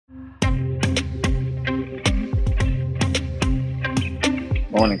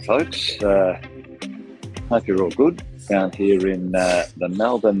Morning, folks. Hope you're all good. Down here in the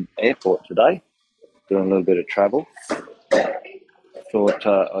Melbourne airport today, doing a little bit of travel. Thought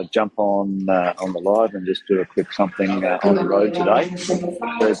I'd jump on the live and just do a quick something on the road today.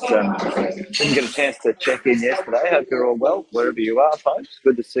 But didn't get a chance to check in yesterday. Hope you're all well, wherever you are, folks.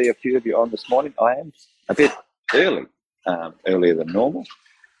 Good to see a few of you on this morning. I am a bit early, earlier than normal.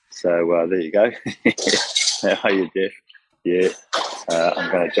 So there you go. How are you, Jeff? Yeah,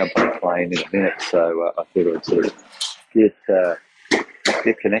 I'm going to jump on a plane in a minute, so I thought I'd sort of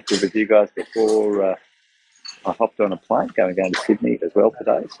get connected with you guys before I hopped on a plane going to Sydney as well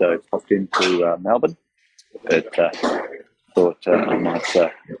today. So popped into Melbourne, but thought I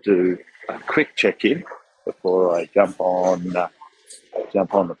might do a quick check-in before I jump on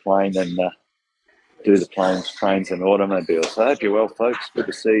the plane and do the planes, trains, and automobiles. So I hope you're well, folks. Good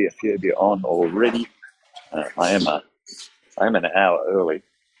to see a few of you on already. I am an hour early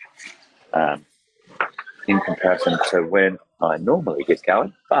in comparison to when I normally get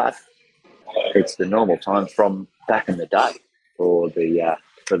going, but it's the normal time from back in the day for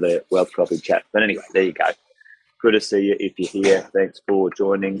the Wealth Coffee chat. But anyway, there you go. Good to see you. If you're here, thanks for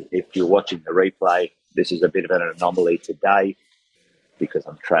joining. If you're watching the replay, this is a bit of an anomaly today because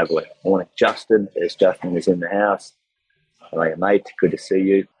I'm travelling. Morning, Justin. There's Justin is in the house. Hello, mate. Good to see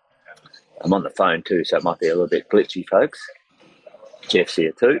you. I'm on the phone too, so it might be a little bit glitchy, folks. Jeff's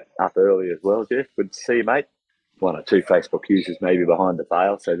here too, up early as well, Jeff. Good to see you, mate. One or two Facebook users maybe behind the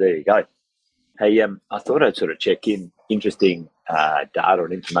veil, so there you go. Hey, I thought I'd sort of check in. Interesting data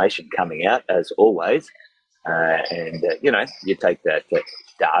and information coming out, as always. You take that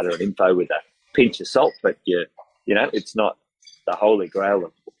data and info with a pinch of salt, but it's not the holy grail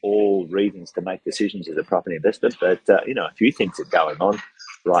of all reasons to make decisions as a property investor. But a few things are going on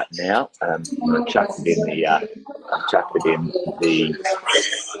right now. I chucked it in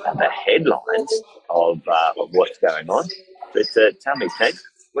the headlines of what's going on. But tell me, Ted,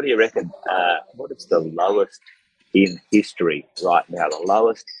 what do you reckon? What is the lowest in history right now? The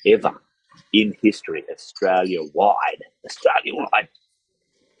lowest ever in history, Australia-wide.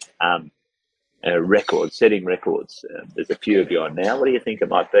 Setting records. There's a few of you on now. What do you think it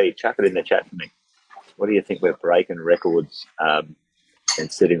might be? Chuck it in the chat for me. What do you think we're breaking records and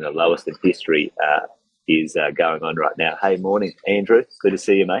setting the lowest in history is going on right now? Hey, morning, Andrew. Good to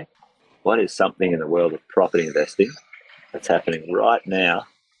see you, mate. What is something in the world of property investing that's happening right now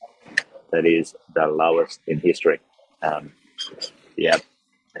that is the lowest in history? Yeah,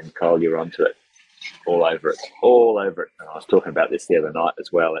 and Cole, you're onto it. All over it. And I was talking about this the other night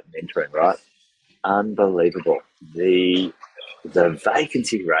as well at mentoring, right? Unbelievable. The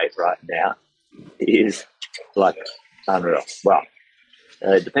vacancy rate right now is like unreal. Well,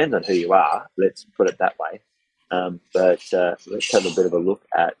 it depends on who you are. Let's put it that way. But let's have a bit of a look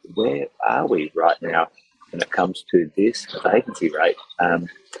at where are we right now when it comes to this vacancy rate and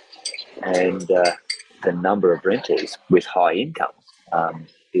the number of renters with high incomes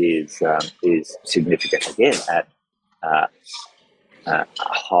is significant again at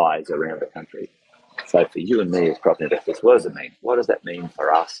highs around the country. So for you and me as property investors, what does it mean? What does that mean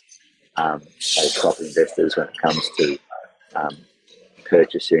for us as property investors when it comes to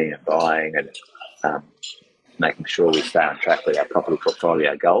purchasing and buying and making sure we stay on track with our property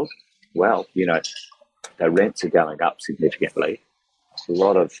portfolio goals? Well, the rents are going up significantly. A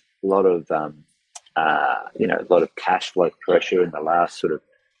lot of cash flow pressure in the last sort of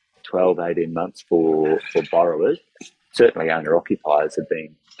 12, 18 months for borrowers. Certainly owner occupiers have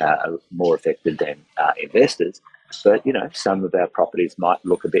been more affected than investors. But, some of our properties might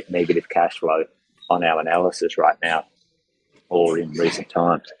look a bit negative cash flow on our analysis right now or in recent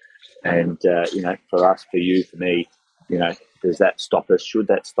times. And, for us, for you, for me, does that stop us? Should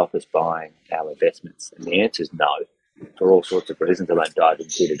that stop us buying our investments? And the answer is no, for all sorts of reasons I won't dive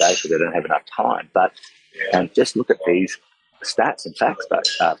into today because I don't have enough time. But just look at these stats and facts,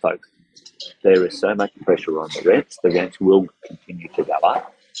 folks. There is so much pressure on the rents. The rents will continue to go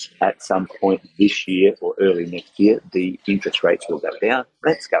up. At some point this year or early next year, the interest rates will go down.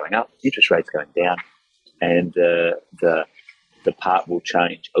 Rents going up, interest rates going down, and the part will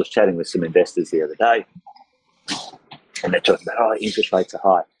change. I was chatting with some investors the other day, and they're talking about, interest rates are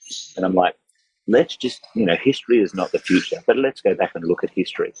high. And I'm like, let's just, history is not the future, but let's go back and look at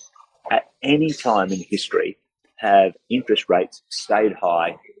history. At any time in history, have interest rates stayed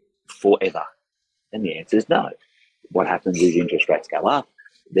high forever? And the answer is no. What happens is interest rates go up.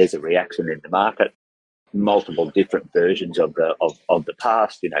 There's a reaction in the market. Multiple different versions of the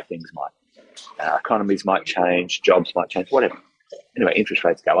past. Things economies might change, jobs might change, whatever. Anyway, interest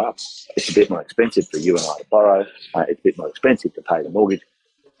rates go up. It's a bit more expensive for you and I to borrow. It's a bit more expensive to pay the mortgage.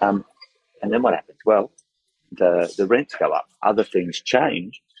 And then what happens? Well, the rents go up, other things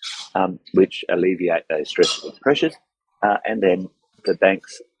change, which alleviate those stresses and pressures, and then the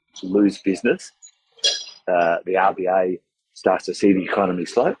banks lose business. The RBA starts to see the economy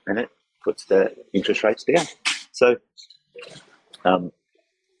slow, and it puts the interest rates down. So,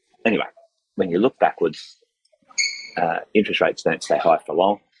 anyway, when you look backwards, interest rates don't stay high for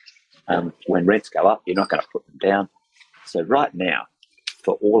long. When rents go up, you're not going to put them down. So right now,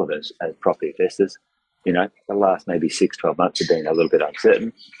 for all of us as property investors, the last maybe 6-12 months have been a little bit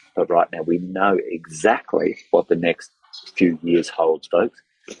uncertain, but right now we know exactly what the next few years holds, folks.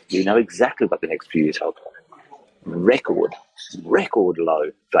 We know exactly what the next few years hold. Record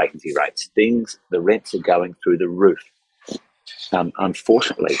low vacancy rates. The rents are going through the roof.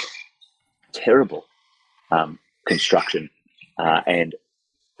 Unfortunately, terrible construction and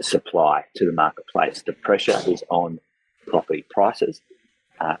supply to the marketplace. The pressure is on property prices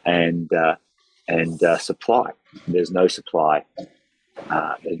and supply. There's no supply.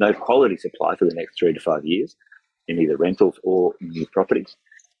 There's no quality supply for the next 3 to 5 years in either rentals or new properties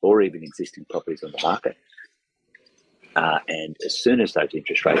or even existing properties on the market. And as soon as those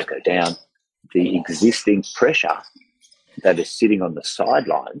interest rates go down, the existing pressure that is sitting on the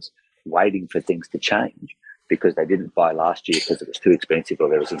sidelines waiting for things to change because they didn't buy last year because it was too expensive or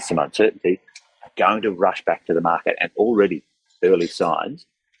there was some uncertainty, are going to rush back to the market. And already early signs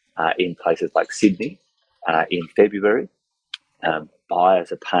in places like Sydney in February,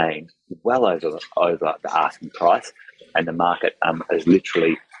 buyers are paying well over the asking price, and the market is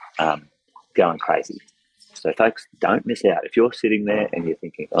literally going crazy. So folks, don't miss out. If you're sitting there and you're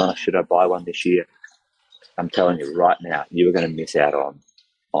thinking, should I buy one this year? I'm telling you right now, you are going to miss out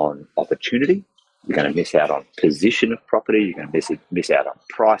on opportunity. You're going to miss out on position of property. You're going to miss out on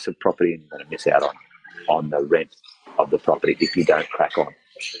price of property, and you're going to miss out on the rent of the property if you don't crack on.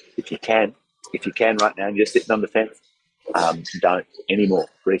 If you can right now and you're sitting on the fence, don't anymore.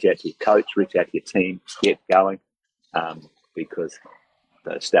 Reach out to your coach, reach out to your team, get going, because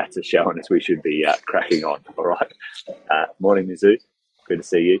the stats are showing us we should be cracking on. All right. Morning, Mizzou. Good to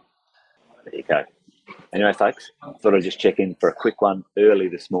see you. There you go. Anyway, folks, I thought I'd just check in for a quick one early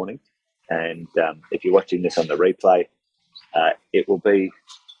this morning. And if you're watching this on the replay, it will be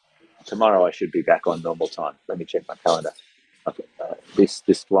tomorrow. I should be back on normal time. Let me check my calendar.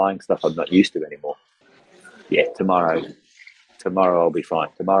 This flying stuff I'm not used to anymore. Yeah, tomorrow I'll be fine.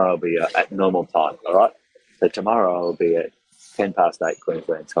 Tomorrow I'll be at normal time. All right. So tomorrow I'll be at 8:10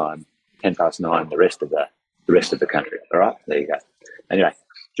 Queensland time, 9:10 the rest of the country. All right. There you go. Anyway,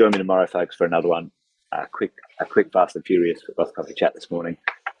 join me tomorrow, folks, for another one. A quick fast and furious coffee chat this morning.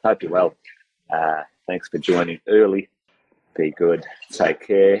 Hope you're well. Thanks for joining early. Be good. Take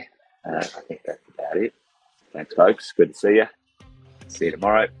care. I think that's about it. Thanks, folks. Good to see you. See you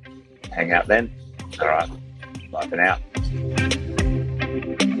tomorrow. Hang out then. All right. Bye for now.